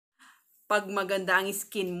Pag maganda ang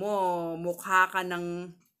skin mo, mukha ka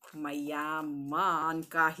ng mayaman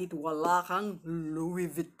kahit wala kang Louis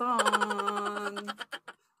Vuitton.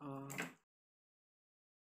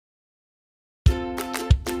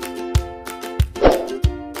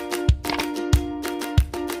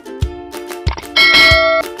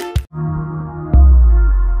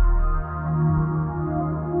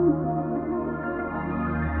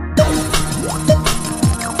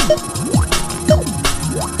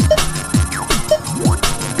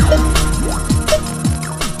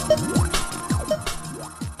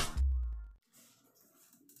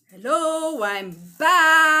 Hello, I'm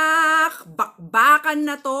back! Bakbakan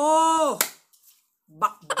na to!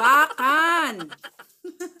 Bakbakan!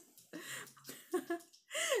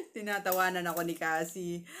 Tinatawanan ako ni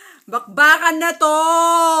Cassie. Bakbakan na to!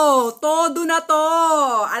 Todo na to!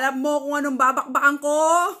 Alam mo kung anong babakbakan ko?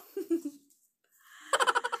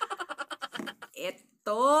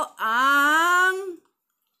 Ito ang...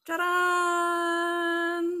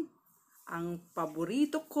 Charan! Ang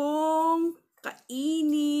paborito kong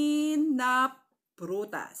kainin na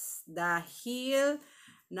prutas dahil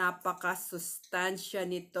napakasustansya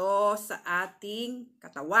nito sa ating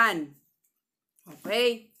katawan.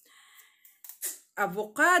 Okay.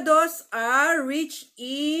 Avocados are rich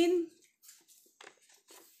in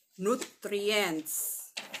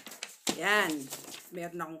nutrients. Yan.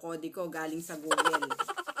 Meron akong kodigo galing sa Google.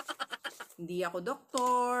 Hindi ako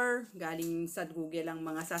doktor. Galing sa Google ang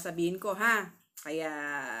mga sasabihin ko, ha? Kaya...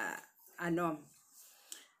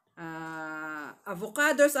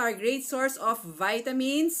 avocados are a great source of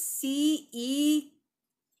vitamins C, E,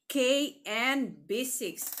 K, and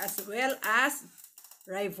B6, as well as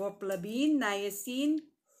riboflavin, niacin,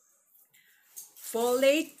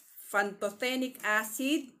 folate, pantothenic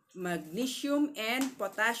acid, magnesium, and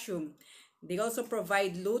potassium. They also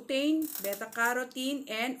provide lutein, beta-carotene,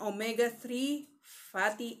 and omega-3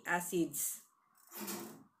 fatty acids.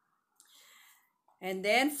 And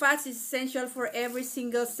then, fats is essential for every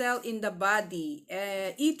single cell in the body.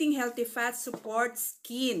 Eating healthy fats supports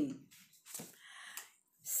skin.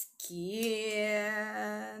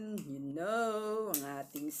 Skin, you know, ang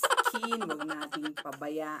ating skin, huwag nating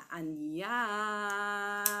pabayaan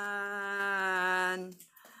yan.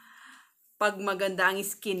 Pag maganda ang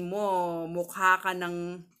skin mo, mukha ka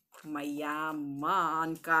ng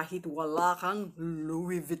mayaman kahit wala kang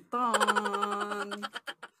Louis Vuitton.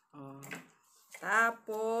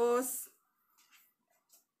 Tapos,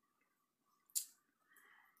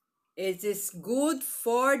 it is good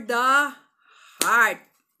for the heart.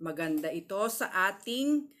 Maganda ito sa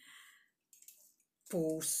ating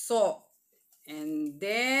puso. And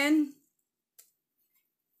then,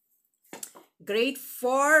 great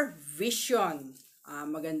for vision.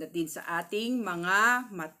 Maganda din sa ating mga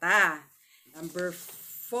mata. Number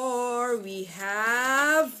 4, we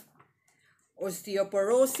have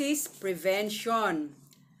osteoporosis prevention.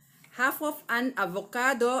 Half of an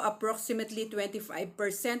avocado, approximately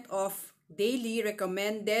 25% of daily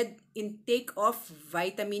recommended intake of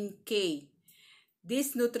vitamin K.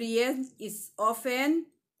 This nutrient is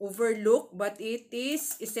often overlooked, but it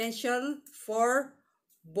is essential for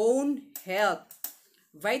bone health.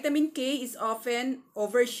 Vitamin K is often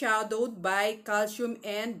overshadowed by calcium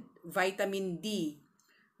and vitamin D.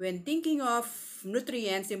 When thinking of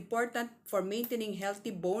nutrients important for maintaining healthy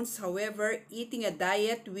bones, however, eating a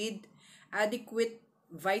diet with adequate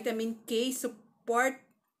vitamin K support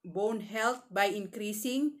bone health by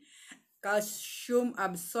increasing calcium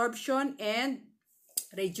absorption and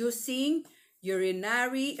reducing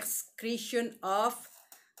urinary excretion of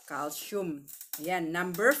calcium. Ayan,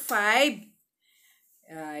 number 5,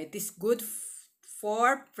 it is good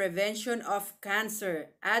for prevention of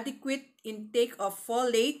cancer. Adequate intake of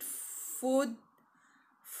folate food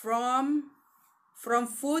from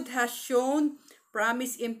food has shown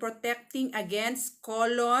promise in protecting against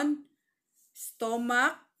colon,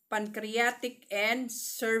 stomach, pancreatic, and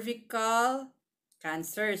cervical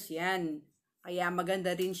cancers. Yan. Kaya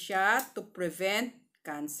maganda rin siya to prevent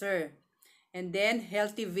cancer. And then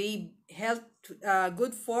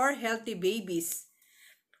good for healthy babies.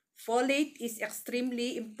 Folate is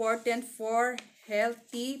extremely important for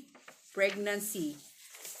healthy pregnancy.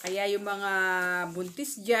 Kaya yung mga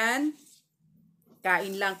buntis dyan,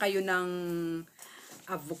 kain lang kayo ng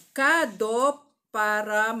avocado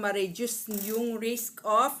para ma-reduce yung risk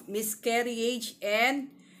of miscarriage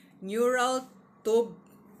and neural tube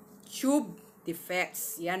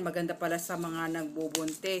defects. Yan, maganda pala sa mga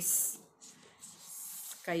nagbubuntis.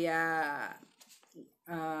 Kaya,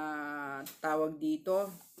 tawag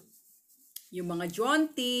dito, yung mga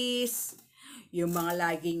jaundice, yung mga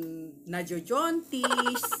laging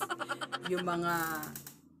nadyo-jaundice, yung mga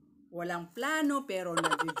walang plano pero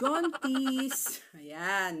nagjo-jaundice.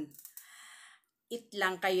 Ayan. Eat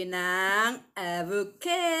lang kayo ng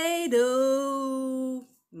avocado.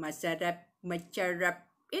 Masarap, Macherryap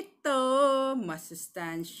ito.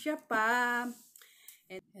 Masustansya pa.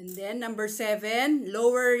 And then, number 7,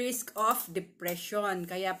 lower risk of depression.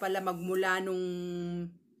 Kaya pala magmula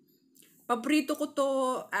nung paborito ko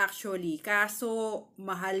to actually, kaso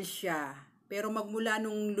mahal siya. Pero magmula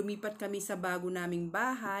nung lumipat kami sa bago naming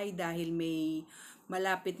bahay dahil may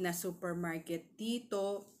malapit na supermarket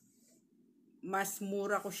dito, mas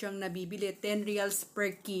mura ko siyang nabibili, 10 reals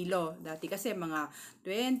per kilo. Dati kasi mga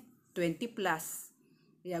 20 plus.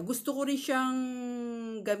 Yeah, gusto ko rin siyang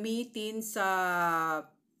gamitin sa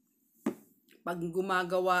pag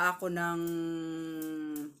gumagawa ako ng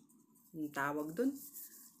tawag dun,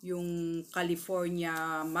 yung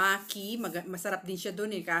California Maki, masarap din siya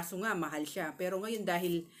dun kaso nga mahal siya. Pero ngayon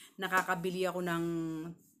dahil nakakabili ako ng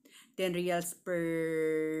 10 reals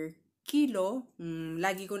per kilo,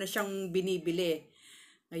 lagi ko na siyang binibili.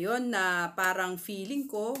 Ngayon na parang feeling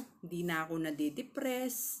ko, hindi na ako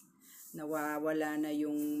nade-depress, nawawala na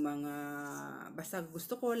yung mga, basta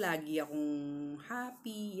gusto ko, lagi akong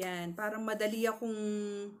happy, yan. Parang madali akong,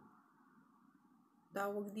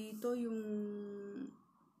 tawag dito, yung,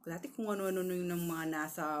 dati kung ano-ano yung mga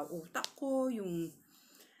nasa utak ko, yung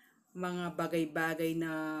mga bagay-bagay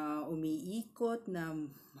na umiikot, na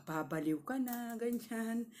mapabaliw ka na,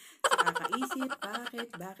 ganyan. Sa kakaisip,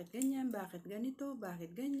 bakit ganyan, bakit ganito,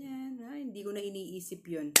 bakit ganyan. Hindi ko na iniisip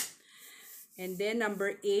yun. And then,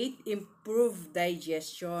 number 8, improve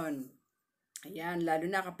digestion. Ayan, lalo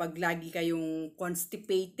na kapag lagi kayong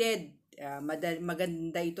constipated,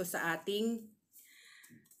 maganda ito sa ating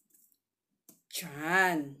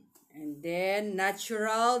tiyan. And then,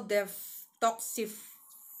 natural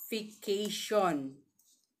detoxification.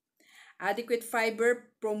 Adequate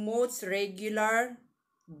fiber promotes regular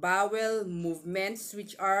bowel movements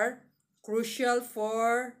which are crucial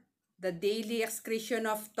for the daily excretion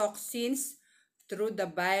of toxins through the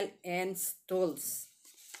bile and stools.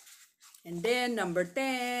 And then, number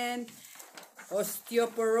 10,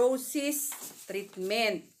 osteoporosis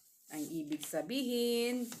treatment. Ang ibig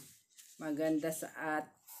sabihin, maganda sa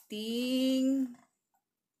ating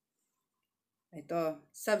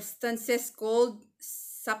substances called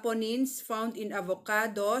saponins found in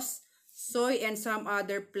avocados, soy, and some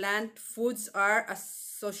other plant foods are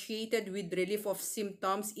associated with relief of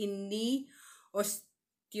symptoms in knee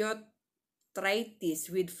osteoarthritis,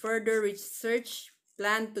 with further research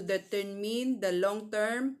planned to determine the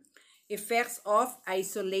long-term effects of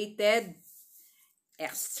isolated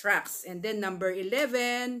extracts. And then number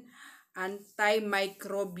 11,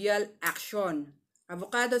 antimicrobial action.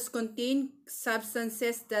 Avocados contain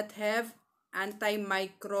substances that have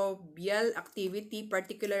antimicrobial activity,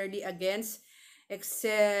 particularly against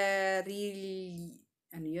Escherichia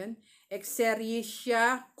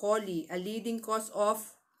coli, a leading cause of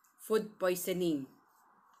food poisoning.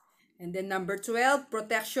 And then number 12,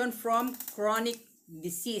 protection from chronic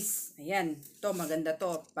disease. Ayan, to maganda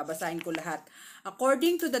to. Babasahin ko lahat.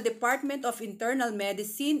 According to the Department of Internal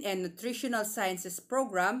Medicine and Nutritional Sciences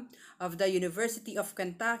Program of the University of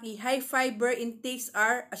Kentucky, high fiber intakes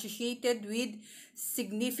are associated with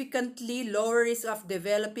significantly lower risk of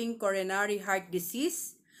developing coronary heart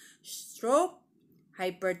disease, stroke,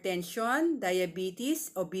 hypertension, diabetes,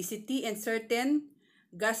 obesity, and certain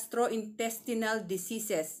gastrointestinal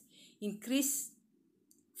diseases. Increased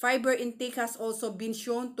fiber intake has also been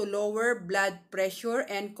shown to lower blood pressure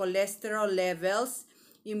and cholesterol levels,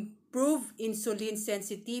 improve insulin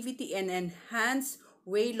sensitivity, and enhance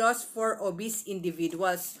weight loss for obese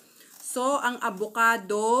individuals. So, ang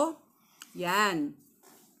avocado, yan,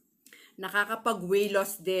 nakakapag-weight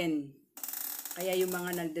loss din. Kaya yung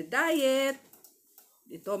mga nagda-diet,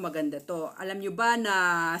 ito maganda to. Alam nyo ba na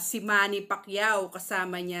si Manny Pacquiao,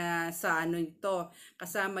 kasama niya sa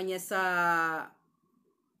kasama niya sa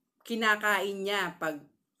kinakain niya pag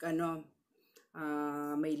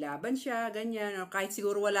may laban siya, ganyan. Kahit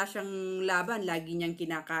siguro wala siyang laban, lagi niyang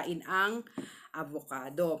kinakain ang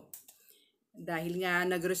avocado. Dahil nga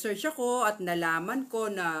nag-research ako at nalaman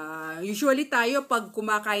ko na usually tayo pag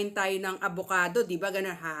kumakain tayo ng avocado, di ba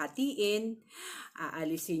ganun, hahatiin,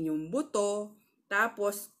 aalisin yung buto,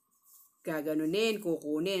 tapos gaganunin,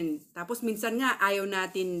 kukunin. Tapos minsan nga ayaw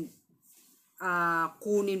natin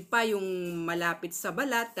kunin pa yung malapit sa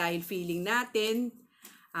balat dahil feeling natin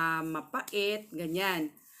mapait,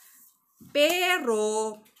 ganyan.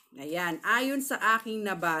 Pero, ayan, ayon sa aking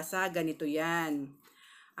nabasa, ganito yan.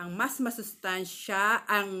 ang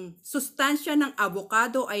sustansya ng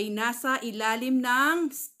avocado ay nasa ilalim ng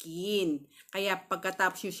skin. Kaya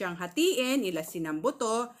pagkatapos nyo siyang hatiin, ilasin ang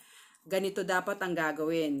buto, ganito dapat ang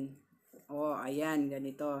gagawin. O, ayan,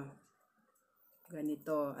 ganito.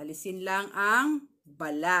 Ganito. Alisin lang ang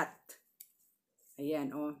balat. Ayan,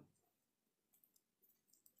 o.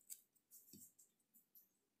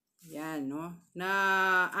 Ayan, no.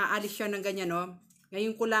 Aalis siya ng ganyan, no.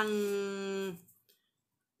 Ngayon ko lang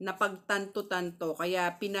napagtanto-tanto, kaya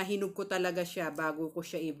pinahinog ko talaga siya bago ko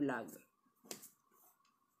siya i-vlog.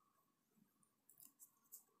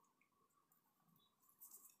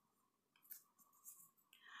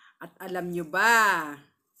 At alam nyo ba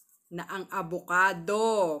na ang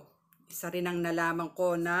avocado, isa rin ang nalaman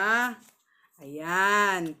ko na,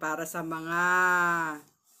 ayan, para sa mga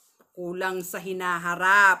kulang sa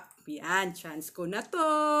hinaharap. Yan, chance ko na to.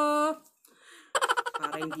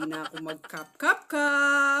 Para hindi na ako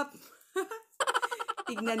mag-cup.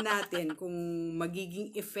 Tignan natin kung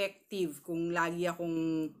magiging effective kung lagi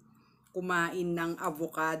akong kumain ng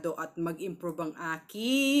avocado at mag-improve ang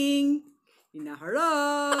aking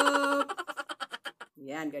hinaharap.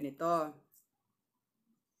 Yan, ganito.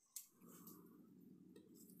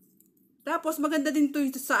 Tapos maganda din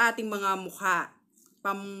ito sa ating mga mukha.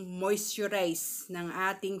 Pam-moisturize ng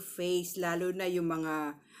ating face, lalo na yung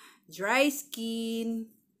mga dry skin.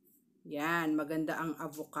 Yan, maganda ang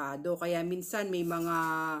avocado. Kaya minsan may mga,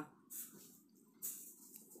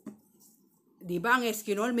 di ba ang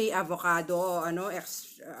Eskinol may avocado,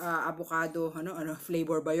 avocado,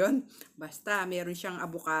 flavor ba yon? Basta, meron siyang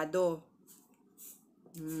avocado.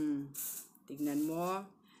 Tignan mo,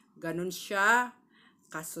 ganun siya,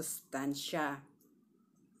 kasustansya.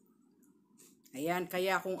 Ayan,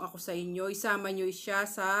 kaya kung ako sa inyo, isama nyo siya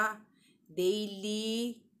sa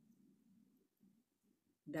daily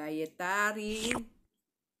dietary,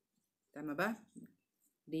 tama ba?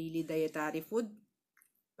 Daily dietary food.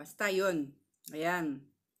 Basta yun. Ayan.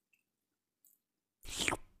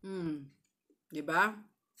 Diba?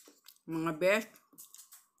 Mga best.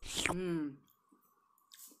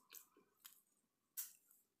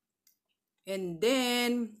 And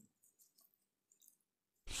then,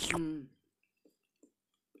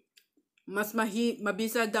 mas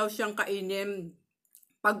mabisa daw siyang kainin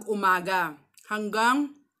pag umaga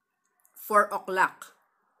hanggang 4 o'clock.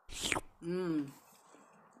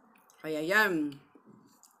 Kaya yan.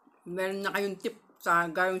 Meron na kayong tip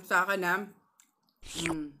gawin sa akin, ha.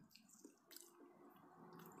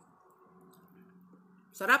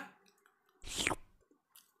 Sarap.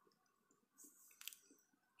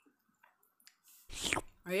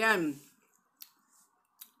 Ayan.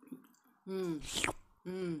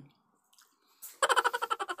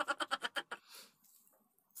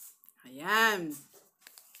 Ayan.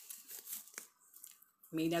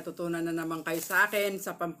 May natutunan na naman kayo sa akin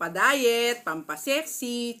sa pampadayet,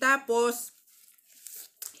 pampasexy, tapos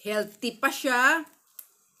healthy pa siya,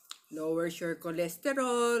 lowers your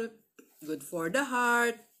cholesterol, good for the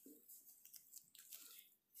heart.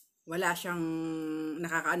 Wala siyang,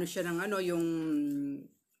 nakakaano siya ng yung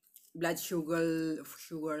blood sugar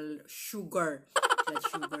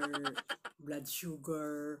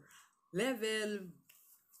level.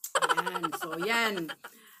 Ayan. So, yan.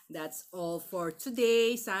 That's all for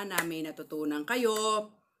today. Sana may natutunan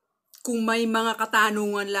kayo. Kung may mga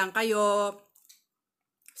katanungan lang kayo,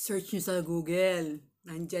 search nyo sa Google.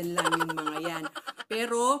 Nandyan lang yung mga yan.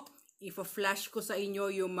 Pero, i-flash ko sa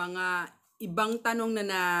inyo yung mga ibang tanong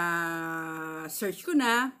na search ko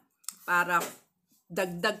na para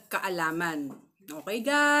dagdag kaalaman. Okay,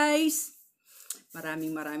 guys?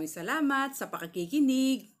 Maraming salamat sa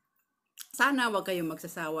pakikinig. Sana wag kayong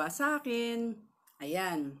magsasawa sa akin.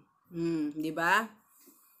 Ayan. Di ba?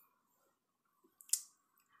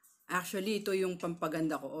 Actually, ito yung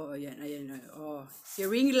pampaganda ko. Oh, ayan. Oh, si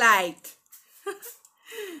ring light.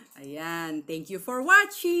 Ayan. Thank you for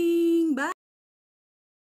watching. Bye!